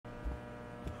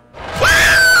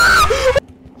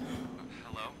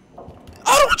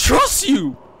curse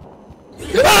you!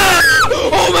 Ah!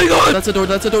 Oh my god! That's a door,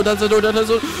 that's a door, that's a door, that's a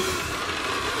door.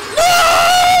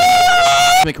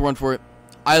 No! Make a run for it.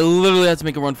 I literally had to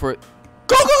make a run for it.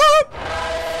 Go, go, go!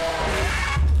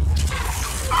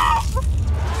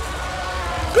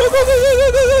 Go, go, go,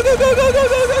 go, go, go, go, go, go,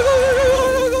 go,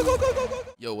 go, go, go, go.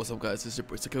 Yo, what's up guys, it's your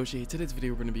boy SirKoshi. Today's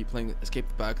video we're going to be playing Escape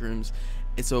the Backrooms.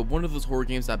 It's one of those horror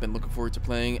games that I've been looking forward to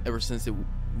playing ever since it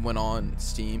went on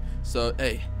Steam. So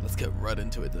hey, let's get right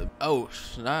into it. Oh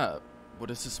snap,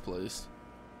 what is this place?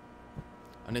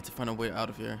 I need to find a way out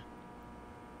of here.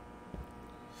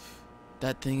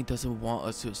 That thing doesn't want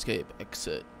us to escape.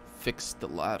 Exit. Fix the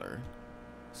ladder.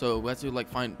 So we have to like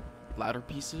find ladder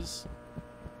pieces.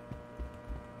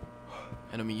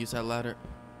 And let me use that ladder.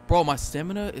 Bro, my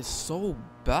stamina is so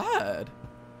bad.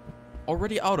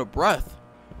 Already out of breath.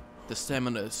 The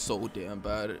stamina is so damn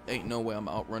bad. Ain't no way I'm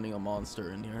outrunning a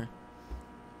monster in here.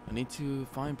 I need to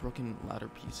find broken ladder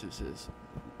pieces.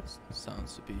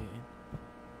 Sounds to be.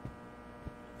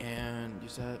 And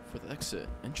use that for the exit.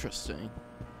 Interesting.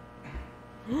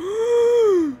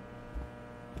 Oh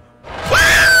my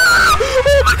god!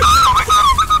 Oh my god! Oh my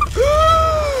god!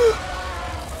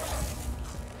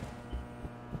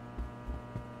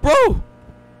 Bro!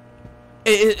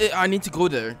 I need to go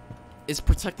there. It's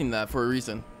protecting that for a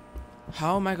reason.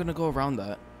 How am I gonna go around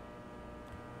that?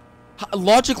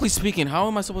 Logically speaking, how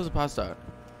am I supposed to pass that?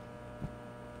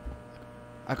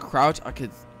 I could crouch, I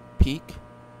could peek.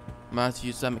 I'm gonna have to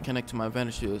use that mechanic to my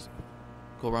advantage to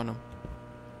go around him.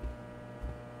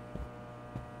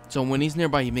 So when he's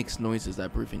nearby, he makes noises,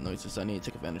 that breathing noises. I need to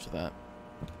take advantage of that.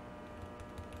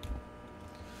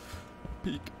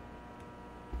 Peek.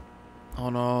 Oh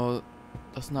no,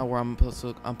 that's not where I'm supposed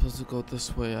to. I'm supposed to go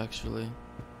this way, actually.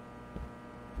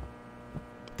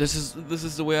 This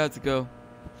is the way I have to go.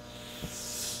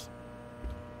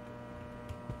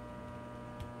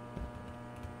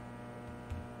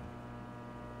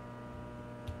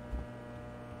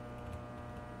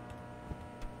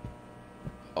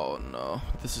 Oh no,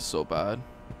 this is so bad.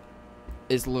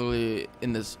 It's literally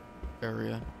in this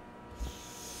area.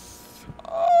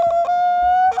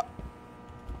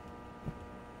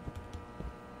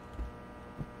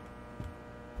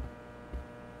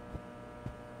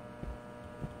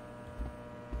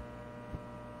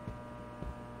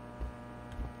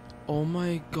 Oh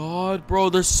my god, bro,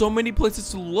 there's so many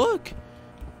places to look.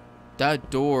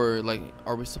 That door, like,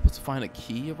 are we supposed to find a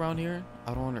key around here?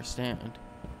 I don't understand.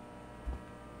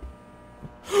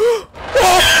 Oh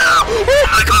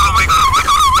my god, oh my god, oh my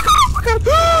god, oh my god, oh my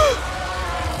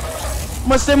god.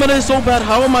 My stamina is so bad.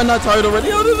 How am I not tired already?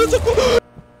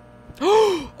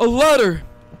 A ladder.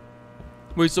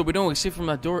 Wait, so we don't escape from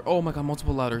that door? Oh my god,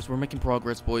 multiple ladders. We're making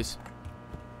progress, boys.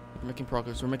 We're making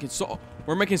progress. We're making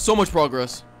so much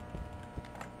progress.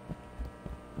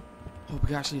 Oh, we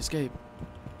can actually escape.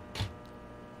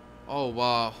 Oh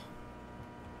wow.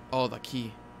 Oh, the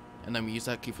key. And then we use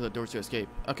that key for the doors to escape.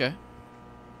 Okay.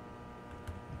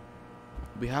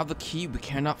 We have the key. We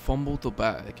cannot fumble the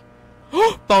bag.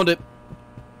 Found it.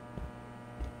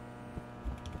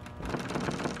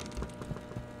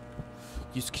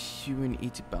 Use Q and E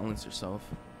to balance yourself.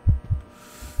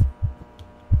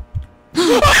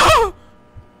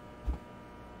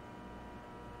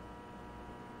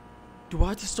 Do I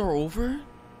have to start over?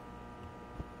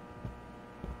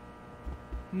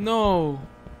 No.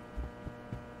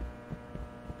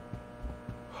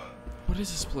 What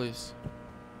is this place?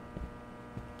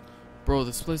 Bro,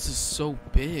 this place is so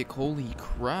big. Holy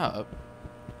crap.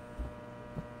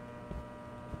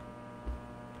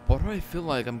 Why do I feel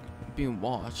like I'm being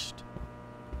watched?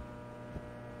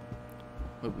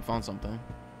 Wait, we found something.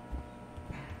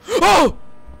 Oh!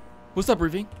 What's that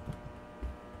breathing?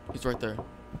 He's right there.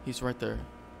 He's right there.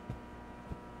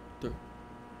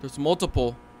 There's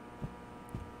multiple.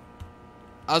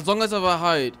 As long as I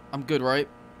hide, I'm good, right?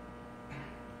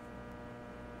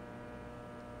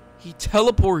 He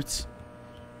teleports.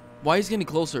 Why is he getting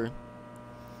closer?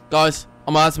 Guys,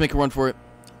 I'm gonna have to make a run for it.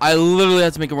 I literally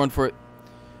have to make a run for it.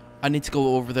 I need to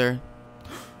go over there.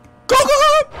 Go, go,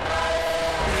 go!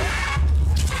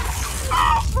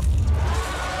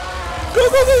 Go,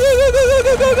 go, go,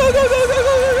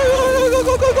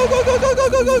 go, go, go,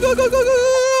 go, go, go, go,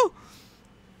 go.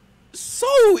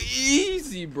 So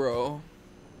easy, bro.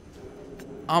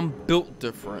 I'm built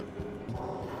different.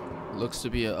 Looks to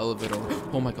be an elevator.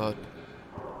 Oh my god.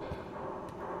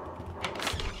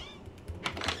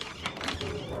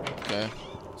 Okay.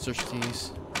 Search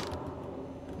these.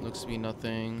 Looks to be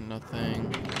nothing. Nothing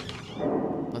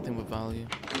with value.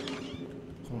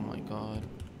 Oh my god.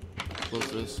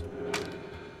 Close this.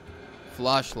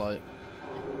 Flashlight.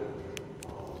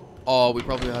 Oh, we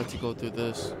probably have to go through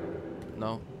this.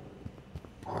 No.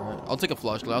 Alright, I'll take a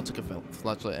flashlight. I'll take a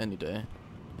flashlight any day.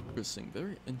 Interesting,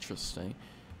 very interesting.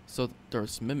 So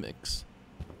there's mimics.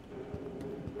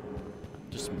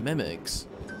 Just mimics.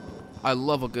 I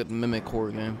love a good mimic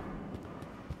horror game.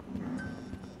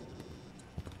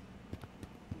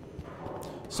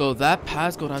 So that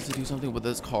passcode has to do something with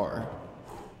this car.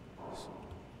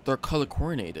 They're color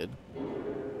coordinated.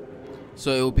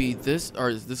 So it will be this, or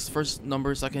is this first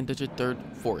number, second digit, third,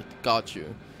 fourth. Got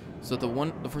you. So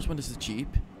the first one is the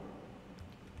Jeep.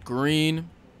 Green.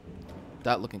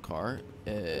 That looking car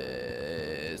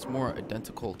is more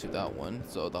identical to that one.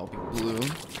 So that'll be blue.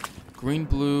 Green,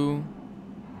 blue.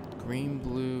 Green,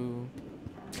 blue.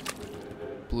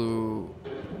 Blue.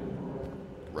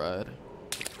 Red.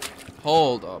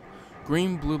 Hold up.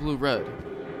 Green, blue, blue, red.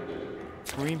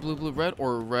 Green, blue, blue, red,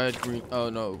 or red, green. Oh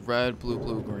no, red, blue,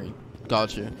 blue, green.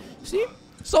 Gotcha. See,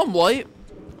 some light.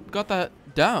 Got that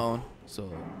down.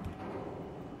 So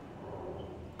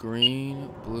green,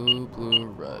 blue, blue,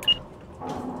 red.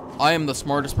 I am the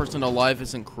smartest person alive.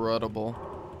 It's incredible.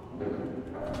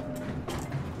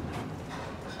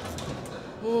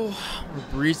 Oh,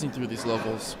 we're breezing through these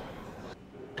levels.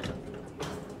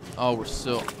 Oh, we're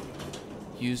still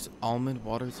used almond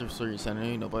water to restore your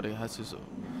sanity. Nobody has to.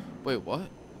 Wait, what?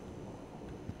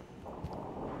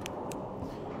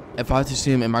 If I had to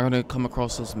see him, am I gonna come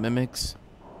across those mimics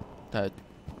that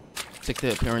take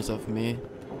the appearance of me,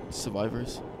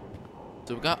 survivors?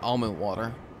 So we got almond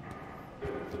water.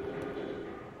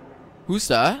 Who's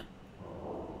that?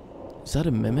 Is that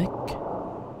a mimic?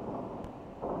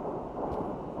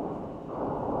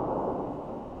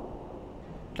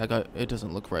 That guy, it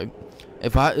doesn't look right.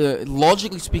 If I,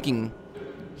 logically speaking,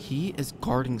 he is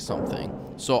guarding something.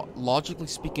 So logically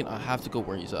speaking, I have to go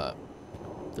where he's at.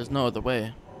 There's no other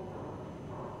way.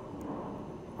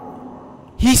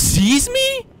 He sees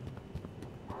me?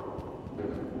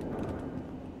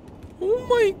 Oh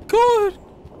my god.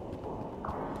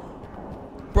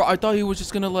 Bro, I thought he was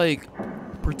just gonna like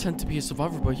pretend to be a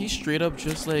survivor, but he's straight up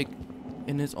just like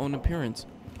in his own appearance.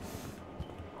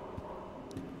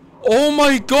 Oh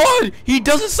my god! He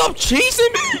doesn't stop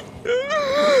chasing me!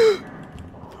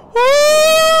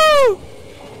 Oh!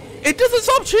 It doesn't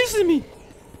stop chasing me!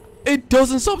 It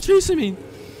doesn't stop chasing me!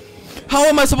 How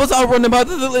am I supposed to outrun him?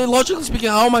 Logically speaking,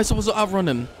 how am I supposed to outrun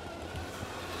him?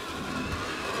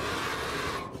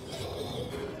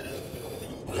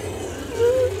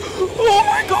 Oh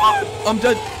my god! I'm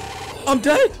dead! I'm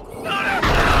dead!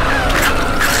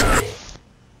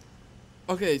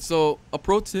 Okay, so a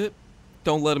pro tip.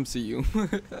 Don't let him see you.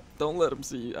 Don't let him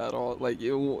see you at all. Like,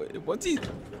 once he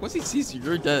sees you,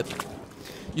 you're dead.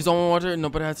 Use almond water.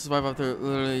 Nobody has to survive after.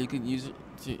 Literally, you can use it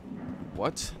to.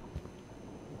 What?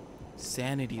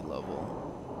 Sanity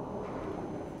level.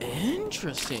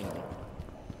 Interesting.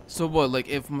 So what? Like,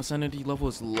 if my sanity level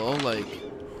is low, like,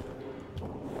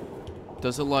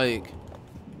 does it like?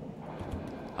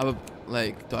 I would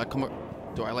like. Do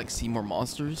I like see more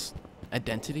monsters?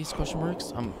 Identities? Question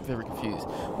marks? I'm very confused.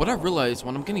 What I realized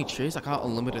when I'm getting chased, I got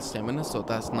unlimited stamina, so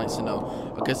that's nice to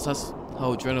know. I guess that's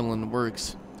how adrenaline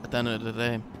works at the end of the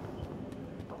day.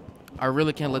 I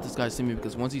really can't let this guy see me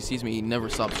because once he sees me, he never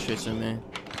stops chasing me.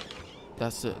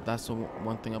 That's it. That's the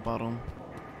one thing about him.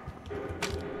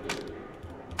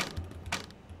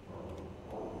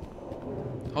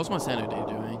 How's my sanity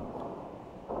doing?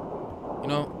 You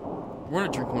know, we're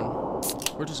gonna drink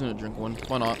one. We're just gonna drink one.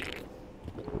 Why not?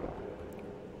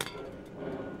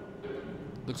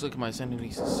 Looks like my sanity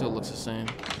still looks the same.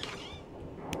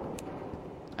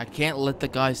 I can't let the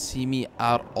guy see me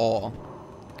at all.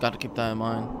 Gotta keep that in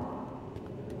mind.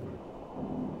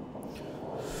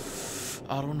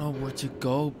 I don't know where to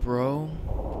go, bro.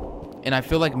 And I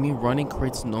feel like me running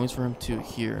creates noise for him to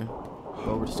hear.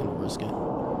 But we're just gonna risk it.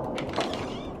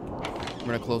 We're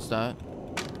gonna close that.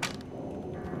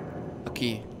 A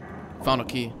key. Found a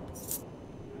key.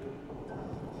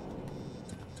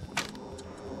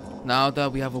 Now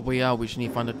that we have a way out, we should need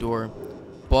to find a door.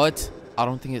 But I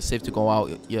don't think it's safe to go out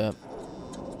yet.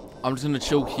 I'm just gonna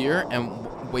chill here and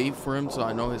wait for him so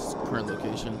I know his current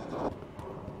location.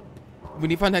 We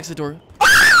need to find the exit door.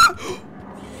 Ah!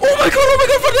 Oh my god,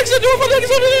 find the exit door, find the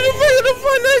exit door,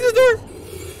 find the exit door.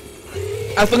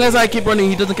 As long as I keep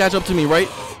running, he doesn't catch up to me, right?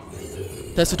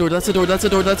 That's the door, that's the door, that's the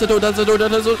door, that's the door, that's the door,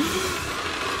 that's the door.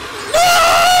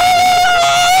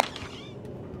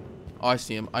 Oh, I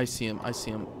see him. I see him. I see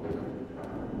him.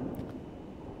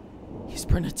 He's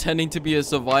pretending to be a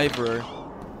survivor.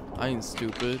 I ain't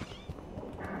stupid.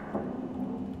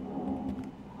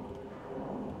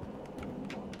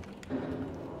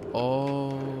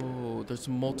 Oh, there's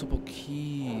multiple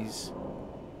keys.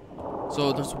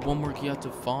 So there's one more key I have to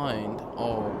find.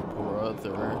 Oh,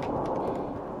 brother.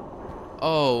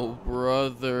 Oh,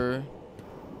 brother.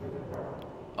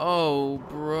 Oh,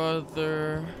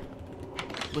 brother.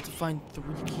 But to find 3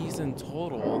 keys in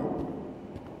total.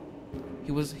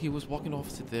 He was walking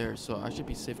off to there, so I should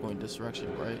be safe going this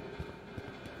direction, right?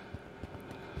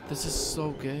 This is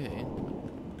so gay.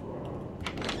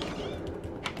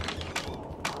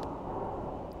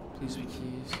 Please be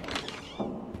keys.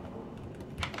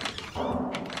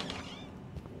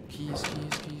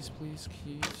 Keys, please,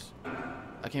 keys.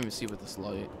 I can't even see with this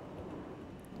light.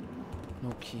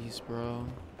 No keys, bro.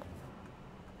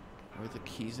 Are the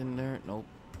keys in there? Nope.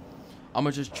 I'm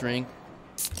gonna just drink.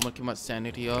 I'm gonna keep my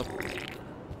sanity up.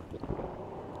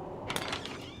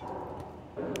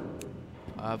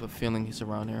 I have a feeling he's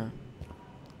around here.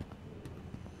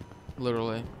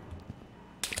 Literally.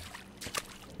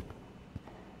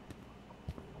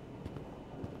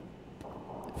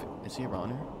 Is he around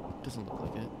here? Doesn't look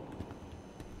like it.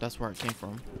 That's where I came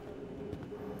from.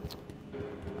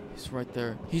 He's right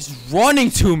there. He's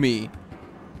running to me!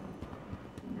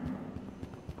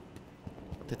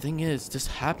 The thing is, this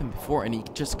happened before and he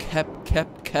just kept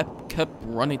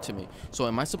running to me. So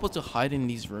am I supposed to hide in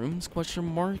these rooms? Question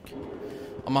mark?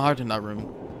 I'm gonna hide in that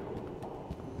room.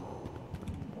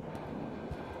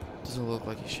 Doesn't look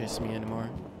like he's chasing me anymore.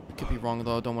 Could be wrong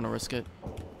though, I don't want to risk it.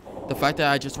 The fact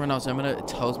that I just ran out stamina, it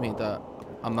tells me that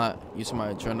I'm not using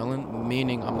my adrenaline,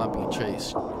 meaning I'm not being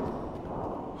chased.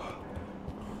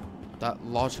 That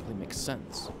logically makes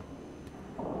sense.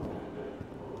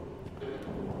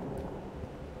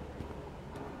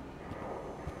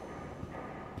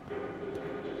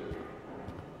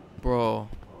 Bro.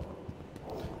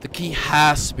 The key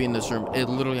has to be in this room. It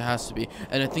literally has to be.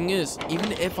 And the thing is,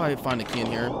 even if I find a key in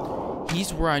here,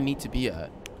 he's where I need to be at.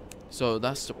 So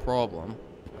that's the problem.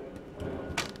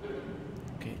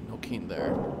 Okay, no key in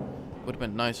there. Would have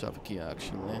been nice to have a key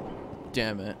actually.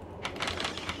 Damn it.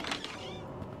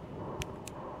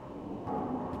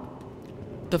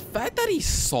 The fact that he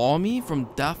saw me from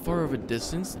that far of a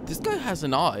distance, this guy has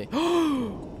an eye.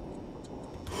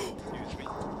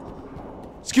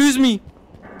 Excuse me.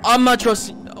 I'm not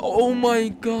trusting. Oh my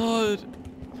god.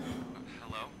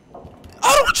 Hello?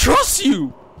 I don't trust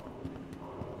you.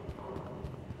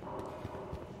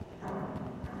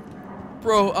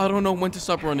 Bro, I don't know when to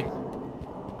stop running.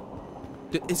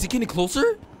 Is he getting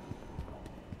closer?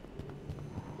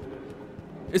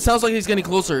 It sounds like he's getting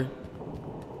closer.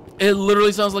 It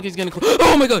literally sounds like he's getting closer.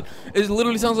 Oh my god! It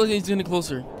literally sounds like he's getting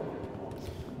closer.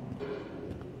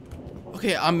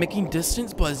 Okay, I'm making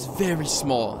distance, but it's very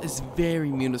small. It's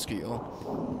very minuscule.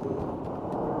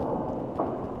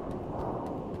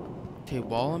 Okay,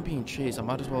 while I'm being chased, I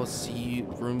might as well see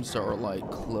rooms that are like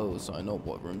closed so I know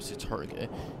what rooms to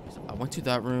target. I went to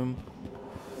that room.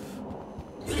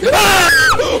 Ah!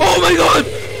 Oh my god!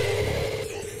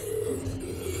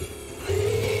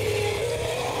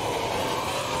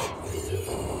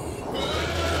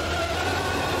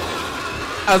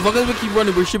 As long as we keep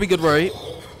running, we should be good, right?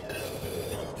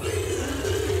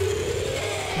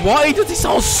 Why does he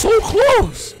sound so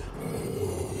close?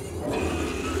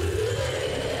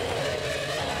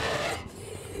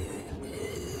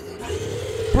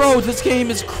 Bro, this game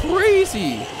is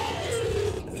crazy.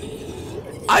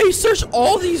 I searched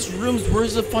all these rooms.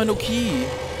 Where's the final key?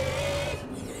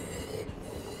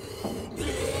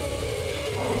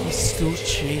 He's still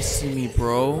chasing me,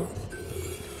 bro.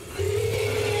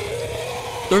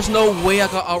 There's no way I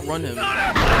can outrun him.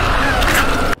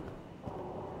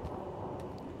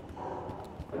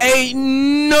 Ain't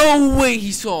no way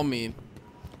he saw me.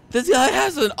 This guy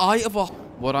has an eye of a...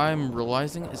 What I'm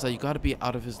realizing is that you gotta be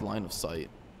out of his line of sight.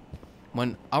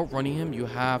 When outrunning him, you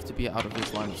have to be out of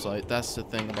his line of sight. That's the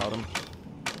thing about him.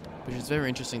 Which is very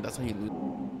interesting. That's how you lose.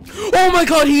 Oh my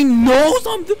god, he knows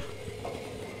I'm...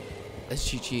 It's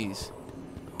GG's.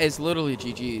 It's literally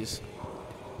GG's.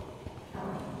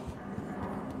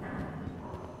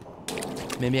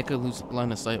 Maybe I could lose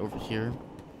line of sight over here.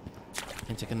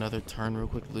 And take another turn real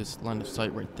quick. Lose line of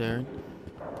sight right there.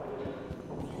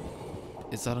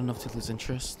 Is that enough to lose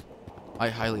interest? I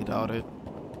highly doubt it.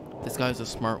 This guy is a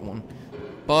smart one.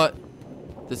 But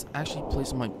this actually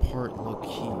plays my part low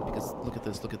key. Because look at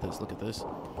this, look at this, look at this.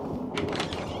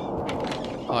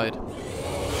 Hide.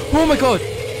 Oh my god!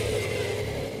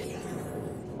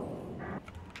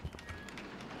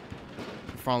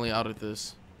 I'm finally out of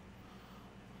this.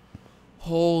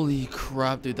 Holy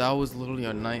crap, dude. That was literally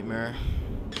a nightmare.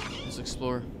 Let's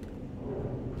explore.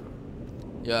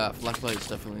 Yeah, flashlight is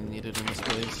definitely needed in this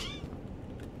place.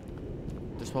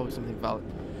 There's probably something valid.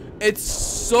 It's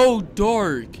so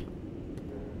dark.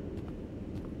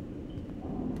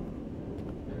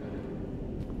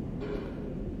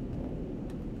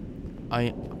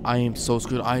 I am so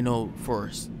screwed. I know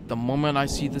first. The moment I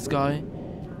see this guy,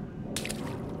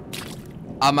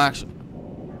 I'm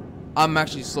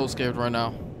actually so scared right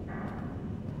now.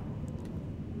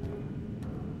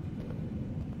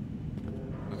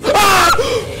 Ah!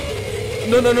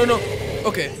 No.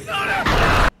 Okay.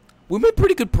 We made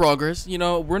pretty good progress. You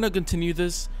know, we're gonna continue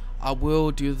this. I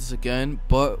will do this again,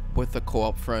 but with a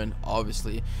co-op friend,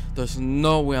 obviously. There's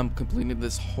no way I'm completing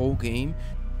this whole game.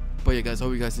 But yeah, guys,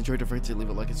 hope you guys enjoyed. Don't forget to leave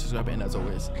a like and subscribe, and as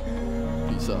always,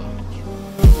 peace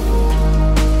out.